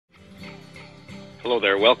Hello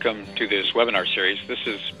there. Welcome to this webinar series. This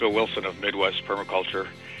is Bill Wilson of Midwest Permaculture.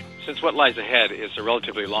 Since what lies ahead is a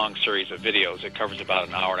relatively long series of videos, it covers about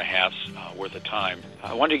an hour and a half's worth of time.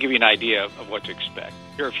 I wanted to give you an idea of what to expect.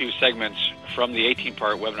 Here are a few segments from the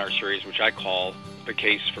 18-part webinar series, which I call The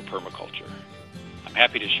Case for Permaculture. I'm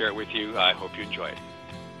happy to share it with you. I hope you enjoy it.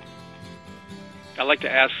 I'd like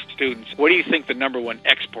to ask students, what do you think the number one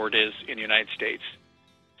export is in the United States?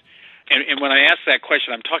 And when I ask that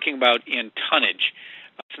question, I'm talking about in tonnage.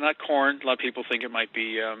 It's not corn. A lot of people think it might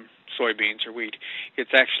be soybeans or wheat. It's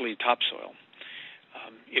actually topsoil.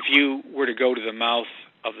 If you were to go to the mouth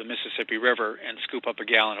of the Mississippi River and scoop up a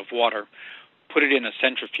gallon of water, put it in a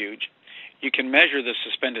centrifuge, you can measure the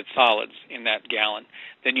suspended solids in that gallon.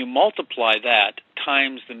 Then you multiply that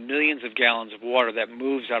times the millions of gallons of water that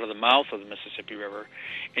moves out of the mouth of the Mississippi River,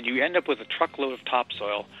 and you end up with a truckload of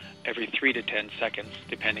topsoil every 3 to 10 seconds,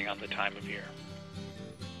 depending on the time of year.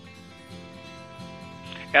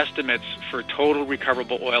 Estimates for total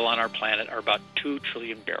recoverable oil on our planet are about 2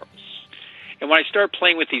 trillion barrels. And when I start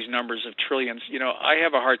playing with these numbers of trillions, I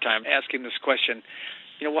have a hard time asking this question,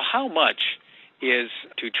 well, how much is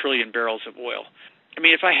 2 trillion barrels of oil? I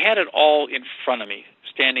mean, if I had it all in front of me,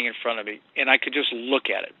 standing in front of me, and I could just look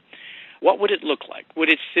at it, what would it look like? Would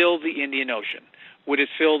it fill the Indian Ocean? Would it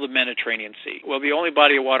fill the Mediterranean Sea? Well, the only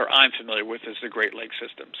body of water I'm familiar with is the Great Lakes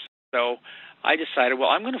systems. So I decided, well,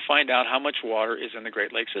 I'm going to find out how much water is in the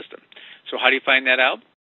Great Lakes system. So how do you find that out?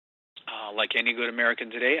 Like any good American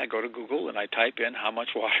today, I go to Google and I type in how much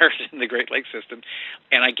water is in the Great Lakes system,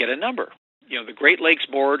 and I get a number. The Great Lakes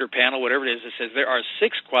Board or panel, whatever it is, it says there are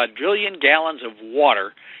 6 quadrillion gallons of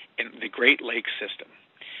water in the Great Lakes system.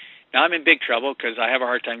 Now, I'm in big trouble because I have a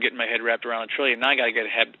hard time getting my head wrapped around a trillion. Now I got to get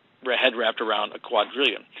a head wrapped around a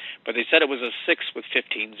quadrillion. But they said it was a 6 with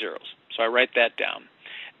 15 zeros. So I write that down.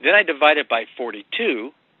 Then I divide it by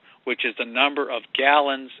 42, which is the number of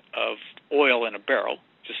gallons of oil in a barrel.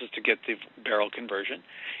 This is to get the barrel conversion.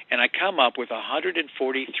 And I come up with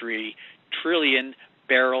 143 trillion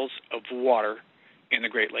barrels of water in the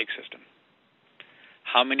Great Lakes system.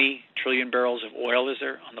 How many trillion barrels of oil is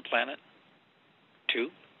there on the planet?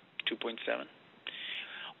 2.7.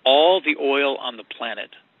 All the oil on the planet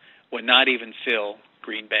would not even fill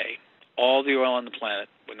Green Bay. All the oil on the planet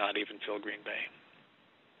would not even fill Green Bay.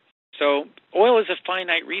 So oil is a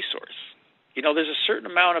finite resource. There's a certain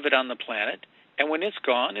amount of it on the planet, and when it's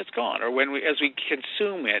gone, it's gone. Or as we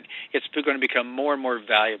consume it, it's going to become more and more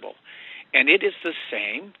valuable. And it is the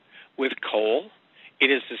same with coal. It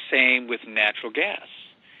is the same with natural gas.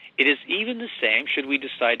 It is even the same, should we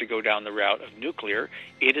decide to go down the route of nuclear,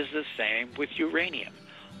 it is the same with uranium.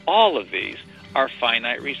 All of these are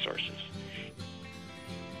finite resources.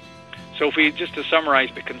 So if we just to summarize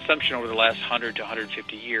the consumption over the last 100 to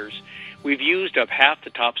 150 years, we've used up half the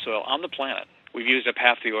topsoil on the planet. We've used up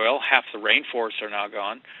half the oil, half the rainforests are now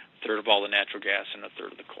gone, a third of all the natural gas, and a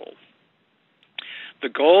third of the coal. The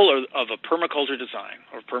goal of a permaculture design,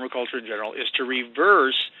 or permaculture in general, is to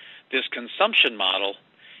reverse this consumption model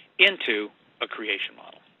into a creation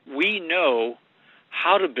model. We know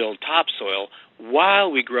how to build topsoil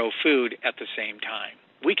while we grow food at the same time.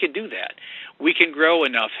 We can do that. We can grow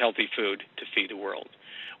enough healthy food to feed the world.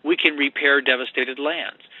 We can repair devastated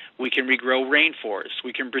lands. We can regrow rainforests.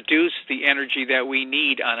 We can produce the energy that we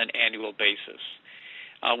need on an annual basis.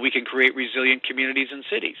 We can create resilient communities and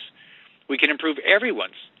cities. We can improve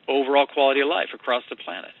everyone's overall quality of life across the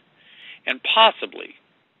planet. And possibly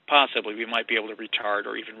we might be able to retard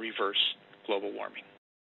or even reverse global warming.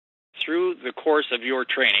 Through the course of your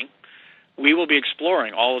training, we will be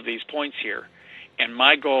exploring all of these points here. And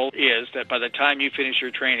my goal is that by the time you finish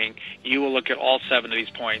your training, you will look at all 7 of these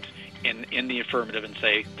points in the affirmative and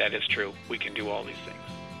say, that is true, we can do all these things.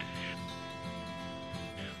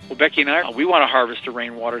 Well, Becky and I, we want to harvest the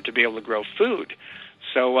rainwater to be able to grow food.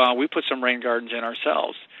 So we put some rain gardens in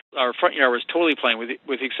ourselves. Our front yard was totally plain,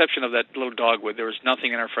 with the exception of that little dogwood. There was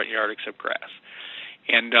nothing in our front yard except grass.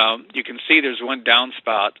 And you can see there's one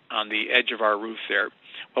downspout on the edge of our roof there.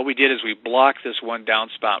 What we did is we blocked this one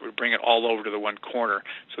downspout. We bring it all over to the one corner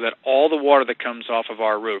so that all the water that comes off of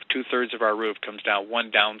our roof, 2/3 of our roof, comes down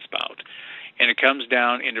one downspout. And it comes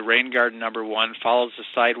down into rain garden number 1, follows the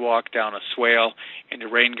sidewalk down a swale into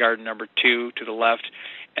rain garden number 2 to the left.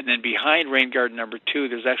 And then behind rain garden number 2,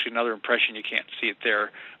 there's actually another impression. You can't see it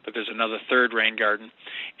there, but there's another third rain garden.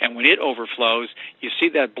 And when it overflows, you see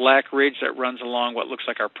that black ridge that runs along what looks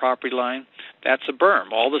like our property line? That's a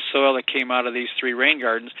berm. All the soil that came out of these 3 rain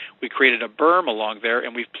gardens, we created a berm along there,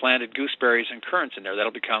 and we've planted gooseberries and currants in there.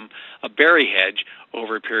 That'll become a berry hedge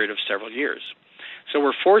over a period of several years. So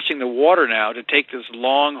we're forcing the water now to take this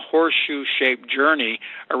long horseshoe-shaped journey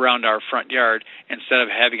around our front yard instead of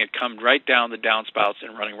having it come right down the downspouts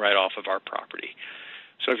and running right off of our property.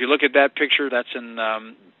 So if you look at that picture, that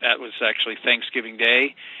was actually Thanksgiving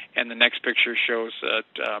Day, and the next picture shows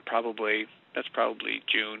that's probably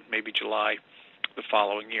June, maybe July, the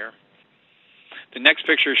following year. The next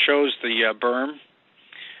picture shows the berm.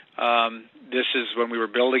 This is when we were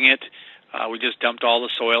building it. We just dumped all the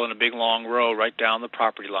soil in a big long row right down the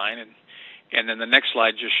property line, and then the next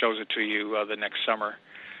slide just shows it to you the next summer.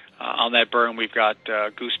 On that berm, we've got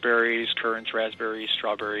gooseberries, currants, raspberries,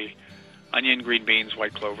 strawberry, onion, green beans,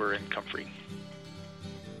 white clover, and comfrey.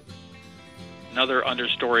 Another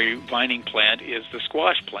understory vining plant is the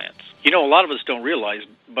squash plants. You know, a lot of us don't realize,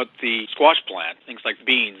 but the squash plant, things like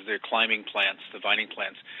beans, the climbing plants, the vining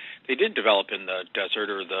plants, they didn't develop in the desert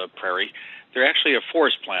or the prairie. They're actually a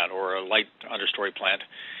forest plant or a light understory plant.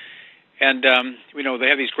 And, they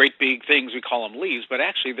have these great big things, we call them leaves, but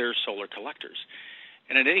actually they're solar collectors.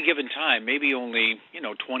 And at any given time, maybe only,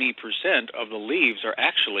 20% of the leaves are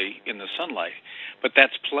actually in the sunlight. But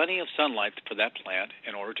that's plenty of sunlight for that plant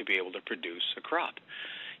in order to be able to produce a crop.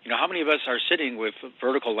 How many of us are sitting with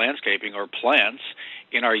vertical landscaping or plants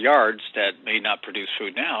in our yards that may not produce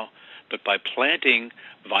food now, but by planting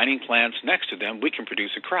vining plants next to them, we can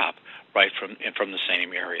produce a crop right from the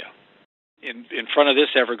same area. In front of this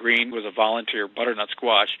evergreen was a volunteer butternut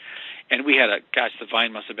squash, and we had the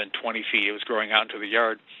vine must have been 20 feet. It was growing out into the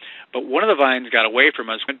yard. But one of the vines got away from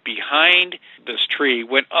us, went behind this tree,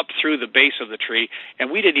 went up through the base of the tree, and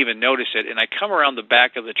we didn't even notice it. And I come around the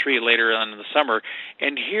back of the tree later on in the summer,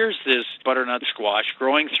 and here's this butternut squash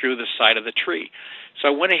growing through the side of the tree. So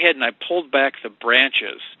I went ahead and I pulled back the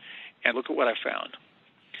branches, and look at what I found.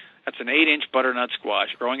 That's an 8-inch butternut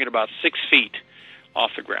squash growing at about 6 feet off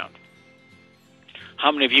the ground.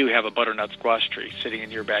 How many of you have a butternut squash tree sitting in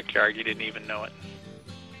your backyard? You didn't even know it.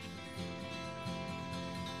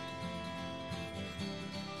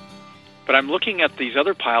 But I'm looking at these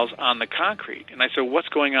other piles on the concrete, and I said, what's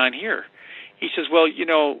going on here? He says, well,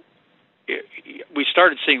 we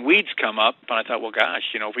started seeing weeds come up, and I thought, well, gosh,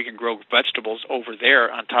 if we can grow vegetables over there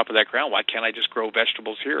on top of that ground, why can't I just grow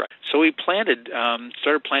vegetables here? So he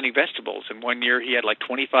started planting vegetables, and one year he had like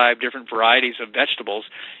 25 different varieties of vegetables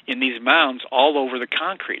in these mounds all over the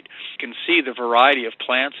concrete. You can see the variety of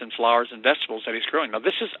plants and flowers and vegetables that he's growing. Now,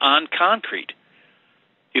 this is on concrete.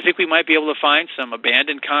 You think we might be able to find some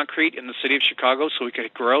abandoned concrete in the city of Chicago so we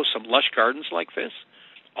could grow some lush gardens like this?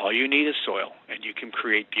 All you need is soil, and you can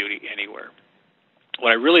create beauty anywhere.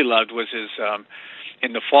 What I really loved was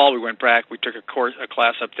in the fall we went back, we took a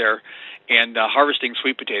class up there, and harvesting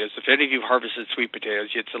sweet potatoes. If any of you have harvested sweet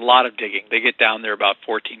potatoes, it's a lot of digging. They get down there about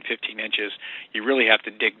 14, 15 inches. You really have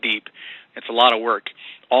to dig deep. It's a lot of work.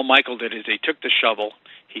 All Michael did is he took the shovel,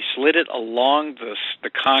 he slid it along the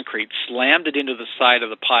concrete, slammed it into the side of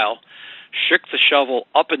the pile, shook the shovel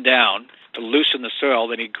up and down to loosen the soil.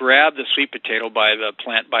 Then he grabbed the sweet potato by the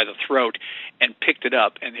plant by the throat and picked it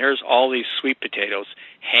up. And here's all these sweet potatoes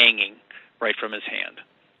hanging right from his hand.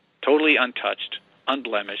 Totally untouched,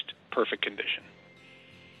 unblemished, perfect condition.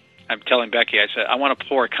 I'm telling Becky, I said, I want to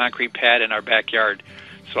pour a concrete pad in our backyard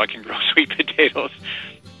so I can grow sweet potatoes.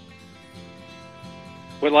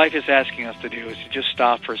 What life is asking us to do is to just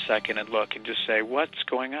stop for a second and look and just say, what's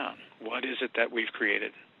going on? What is it that we've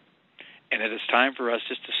created? And it is time for us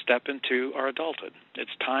just to step into our adulthood.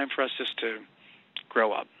 It's time for us just to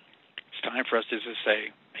grow up. It's time for us just to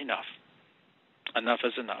say, enough. Enough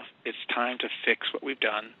is enough. It's time to fix what we've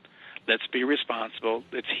done. Let's be responsible.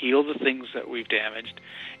 Let's heal the things that we've damaged.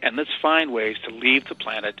 And let's find ways to leave the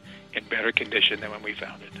planet in better condition than when we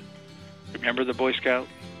found it. Remember the Boy Scout?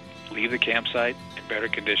 Leave the campsite in better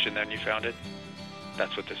condition than you found it.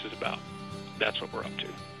 That's what this is about. That's what we're up to.